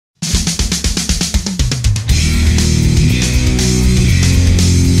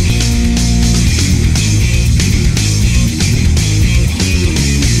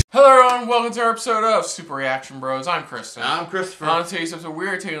welcome to our episode of Super Reaction Bros. I'm Kristen. I'm Christopher. On today's episode,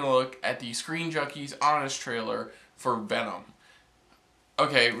 we're taking a look at the Screen Junkies Honest trailer for Venom.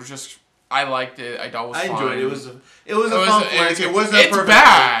 Okay, I liked it. I thought it was fun. I enjoyed it. It was a fun flick. It wasn't a perfect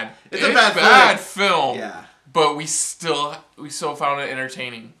bad. It's a bad film. Yeah. But we still found it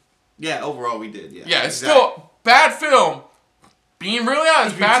entertaining. Yeah, overall we did. Yeah. Yeah, it's still bad film. Being really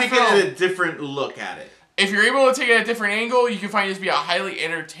honest, bad film. If you take a different look at it. If you're able to take it at a different angle, you can find this to be a highly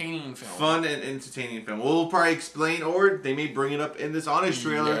entertaining film. Fun and entertaining film. We'll probably explain, or they may bring it up in this Honest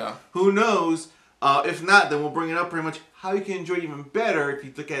trailer. Yeah. Who knows? If not, then we'll bring it up pretty much how you can enjoy it even better if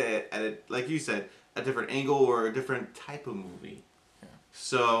you look at it, like you said, a different angle or a different type of movie. Yeah.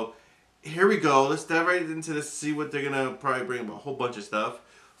 So, here we go. Let's dive right into this, see what they're going to probably bring up a whole bunch of stuff.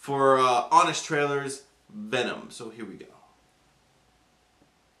 For Honest Trailers, Venom. So, here we go.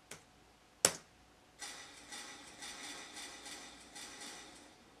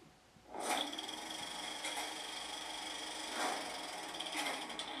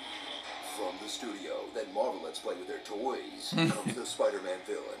 From the studio that Marvel lets play with their toys comes the Spider-Man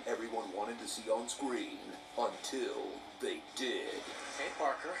villain everyone wanted to see on screen until they did. Hey,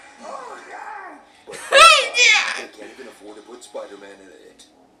 Parker. Oh, yeah! But they can't even afford to put Spider-Man in it.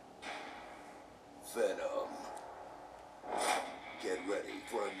 Venom. Get ready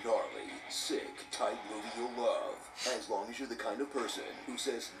for a gnarly, sick, tight movie you'll love. As long as you're the kind of person who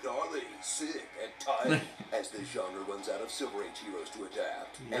says gnarly, sick, and tight as this genre runs out of Silver Age heroes to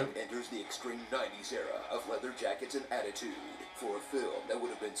adapt and enters the extreme 90s era of leather jackets and attitude for a film that would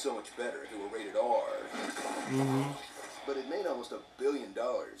have been so much better if it were rated R. But it made almost $1 billion,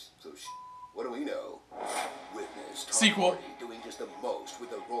 so what do we know? Witness Tom Sequel. Hardy doing just the most with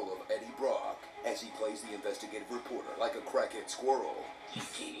the role of Eddie Brock as he plays the investigative reporter like a crackhead squirrel.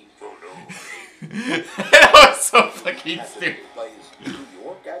 That was so fucking stupid. By his New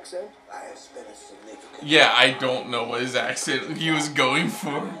York accent, I have spent a significant. Yeah, I don't know what his accent he was going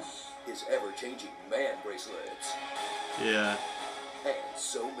for. His ever-changing man bracelets. Yeah. And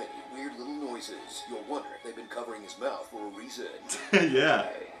so many weird little noises, you'll wonder if they've been covering his mouth for a reason. Yeah.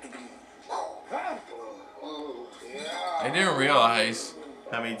 I didn't realize.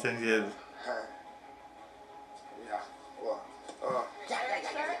 How many times you have...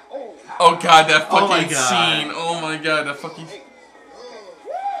 Oh god, that Oh my fucking God. scene. Oh my god, that fucking...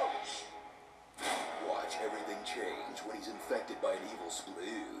 Watch everything change when he's infected by an evil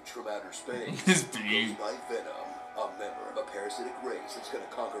splooge from outer space. His Goes dude. by Venom, a member of a parasitic race that's gonna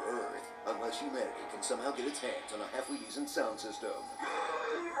conquer Earth unless humanity can somehow get its hands on a halfway decent sound system.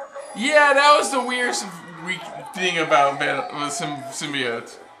 Yeah, that was the weirdest thing about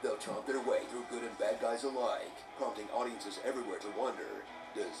symbiotes. They'll chomp their way through good and bad guys alike, prompting audiences everywhere to wonder,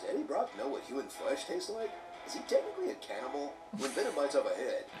 does Eddie Brock know what human flesh tastes like? Is he technically a cannibal? When Venom bites off a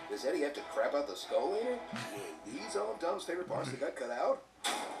head, does Eddie have to crap out the skull later? Were these all of Dom's favorite parts that got cut out?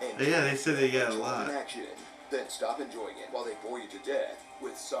 And Yeah, they said they got a lot. in action. Then stop enjoying it while they bore you to death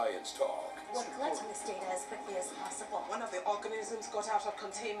with science talk. We're collecting this data as quickly as possible. One of the organisms got out of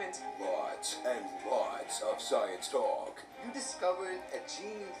containment. Lots and lots of science talk. You discovered a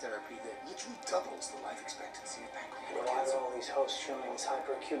gene therapy that literally doubles the life expectancy of pancreatic Why cancer. are all these hosts showing these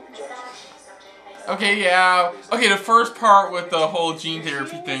hyperacute injections? Okay, yeah. Okay, the first part with the whole gene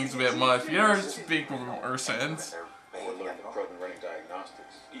therapy thing's a bit much. The others make more sense. Or learn to probe and running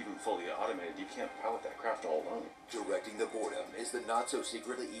diagnostics. Even fully automated, you can't pilot that craft all alone. Directing the boredom is the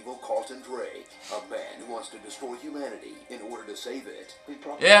not-so-secretly evil Carlton Drake, a man who wants to destroy humanity in order to save it.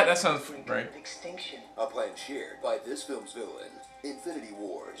 Yeah, that sounds right. Extinction. A plan shared by this film's villain, Infinity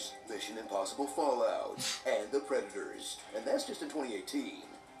Wars, Mission Impossible Fallout, and The Predators. And that's just in 2018.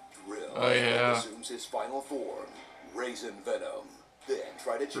 Drill Oh, yeah. assumes his final form, Raisin Venom. Then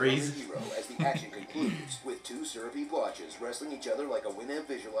try to cheer on the Raisin. hero as the action concludes with two syrupy blotches wrestling each other like a Winamp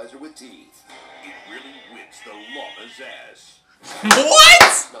visualizer with teeth. It really whips the llama's ass. What?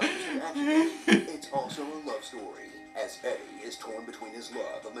 Not just an action movie, it's also a love story, as Eddie is torn between his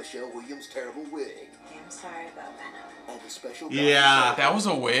love of Michelle Williams' terrible wig I'm sorry about Venom. and the special Yeah. That was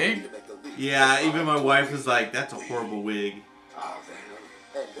a wig? to make the leap. Yeah, even my wife was like, that's a horrible wig. Ah, Venom.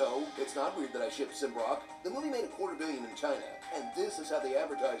 And no, it's not weird that I shipped Simbrock. The movie made $250 million in China, and this is how they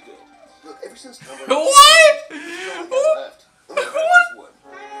advertised it. Look, ever since Tom Brady What? left, look at this one.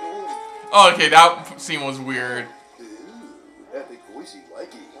 Oh, okay, that scene was weird. Ooh, epic voicey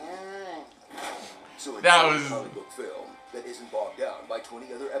likey. So That enjoy was- a comic book film that isn't bogged down by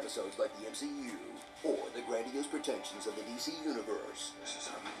 20 other episodes like the MCU or the grandiose pretensions of the DC universe. This is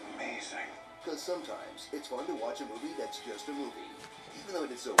amazing. Because sometimes it's fun to watch a movie that's just a movie. Even though it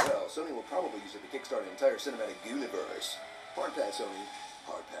did so well, Sony will probably use it to kickstart an entire cinematic universe. Hard pass, Sony.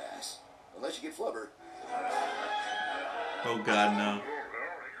 Hard pass. unless you get flubber. Oh God, no.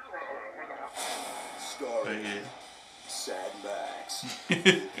 Starring Okay. Sad Max, Vicky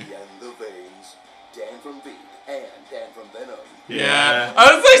and the Veins, Dan from Veep, and Dan from Venom. Yeah.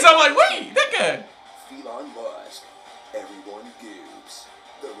 I was saying something like, wait, that guy. Elon Musk, Everyone Gives,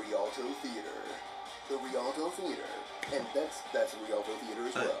 the Rialto Theater, the Rialto Theater, and that's the Rialto Theater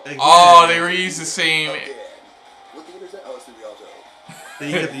as well. Again. Oh, they reused the same. Again. What theater is that? Oh, it's the Rialto. Then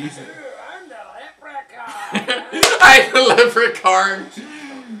you have to use it. I'm the leprechaun. I the leprechaun.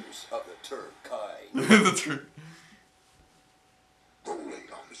 Owners of the turd kind. The truth. Rolling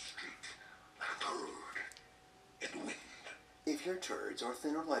down the street like a turd in the wind. If your turds are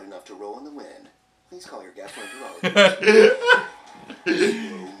thin or light enough to roll in the wind, please call your gastroenterologist.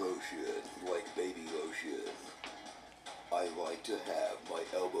 Slow motion, like baby lotion. I like to have my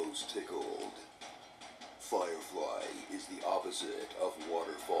elbows tickled. Firefly is the opposite of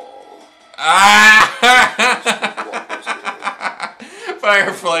waterfall. Ah! Blockbuster.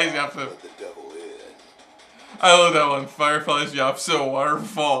 Firefly's the opposite. Let the devil in. I love that one. Firefly's the opposite of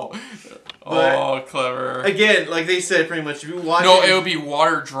waterfall. Oh, clever. Again, like they said, pretty much. If you watch No, it would be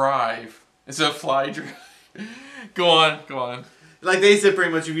water drive instead of fly drive. Go on. like they said,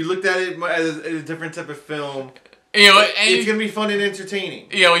 pretty much. If you looked at it as a different type of film, You know, it's gonna be fun and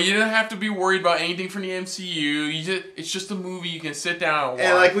entertaining. You know, you don't have to be worried about anything from the MCU. It's just a movie you can sit down and watch.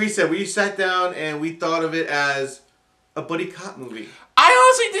 And like we said, we sat down and we thought of it as a buddy cop movie. I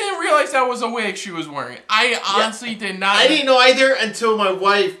honestly didn't realize that was a wig she was wearing. I honestly did not. I didn't know either until my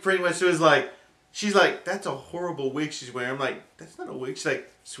wife pretty much was like, she's like, that's a horrible wig she's wearing. I'm like, that's not a wig. She's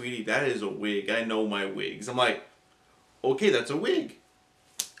like, sweetie, that is a wig. I know my wigs. I'm like, okay, that's a wig.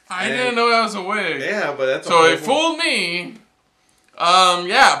 I didn't know that was a wig. Yeah, but that's so it fooled me.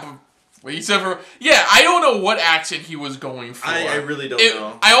 Yeah, but what you said for I don't know what accent he was going for. I really don't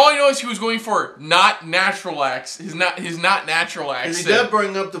know. All I know is he was going for not natural accent. His not natural accent. Because he did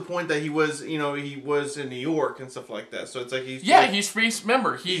bring up the point that he was in New York and stuff like that. So it's like he's based.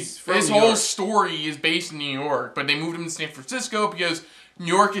 Remember, he's from his New whole York. story is based in New York, but they moved him to San Francisco because New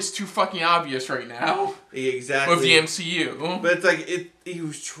York is too fucking obvious right now. Exactly. With the MCU. But it's like he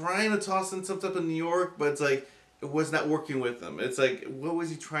was trying to toss in some stuff in New York, but it's like it was not working with him. It's like, what was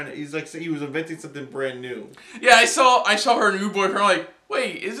he trying to? He's like, he was inventing something brand new. Yeah, I saw her new boyfriend. I'm like,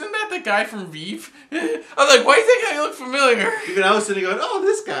 wait, isn't that the guy from Veep? I was like, why do you think I look familiar? Even I was sitting going, oh,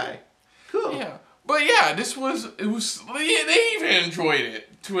 this guy, cool. Yeah, but yeah, they even enjoyed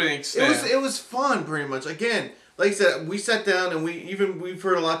it to an extent. It was fun, pretty much. Again, like I said, we sat down and we've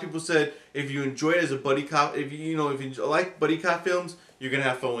heard a lot of people said if you enjoy it as a buddy cop, if you like buddy cop films, you're gonna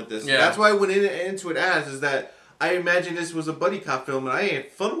have fun with this. Yeah. That's why I went into it as is that I imagine this was a buddy cop film and I had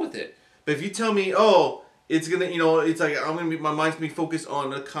fun with it. But if you tell me, oh, it's gonna, it's like my mind's gonna be focused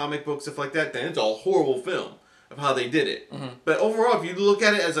on the comic book stuff like that, then it's a horrible film of how they did it. Mm-hmm. But overall, if you look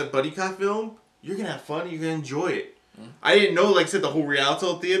at it as a buddy cop film, you're gonna have fun. You're gonna enjoy it. Mm-hmm. I didn't know, like I said, the whole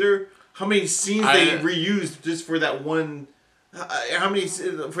Rialto Theater. How many scenes they reused just for that one? How many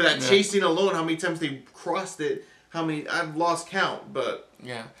for that chase scene alone? How many times they crossed it? How many? I've lost count, but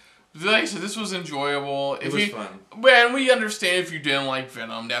yeah. Like I said, this was enjoyable. It was fun. And we understand if you didn't like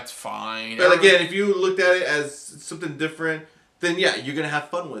Venom, that's fine. But again, if you looked at it as something different, then yeah, you're gonna have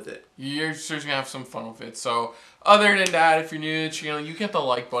fun with it. You're just gonna have some fun with it. So, other than that, if you're new to the channel, you hit the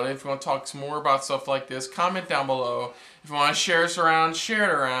like button. If you want to talk some more about stuff like this, comment down below. If you want to share us around, share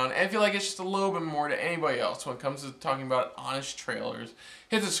it around. And if you like it's just a little bit more to anybody else when it comes to talking about honest trailers,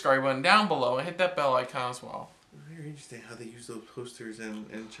 hit the subscribe button down below and hit that bell icon as well. Very interesting how they use those posters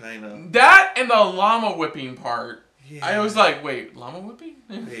in China. That and the llama whipping part. Yeah. I was like, wait, llama whipping?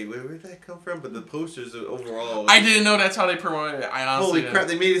 Hey, where did that come from? But the posters overall. I didn't know that's how they promoted it. I honestly Holy crap,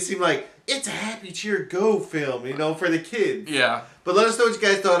 they made it seem like it's a happy cheer go film, for the kids. Yeah. But let us know what you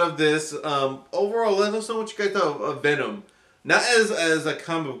guys thought of this. Overall, let us know what you guys thought of Venom. Not as a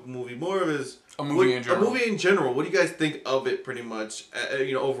comic book movie, more of as a movie in general. A movie in general. What do you guys think of it, pretty much?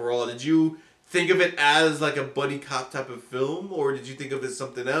 Overall, did you think of it as like a buddy cop type of film, or did you think of it as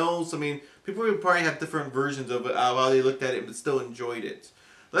something else? I mean, people would probably have different versions of it, of how they looked at it, but still enjoyed it.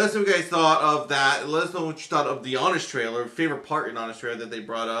 Let us know what you guys thought of that. Let us know what you thought of the Honest trailer, favorite part in Honest trailer that they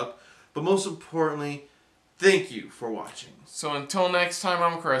brought up. But most importantly, thank you for watching. So until next time,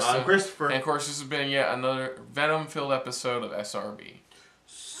 I'm Chris. I'm Christopher. And of course, this has been yet another Venom-filled episode of SRB.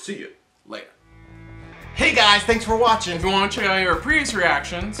 See you later. Hey guys, thanks for watching. If you want to check out our previous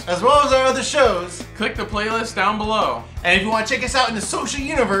reactions, as well as our other shows, click the playlist down below. And if you want to check us out in the social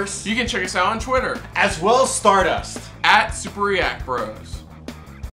universe, you can check us out on Twitter, as well as Stardust, @SuperReactBros.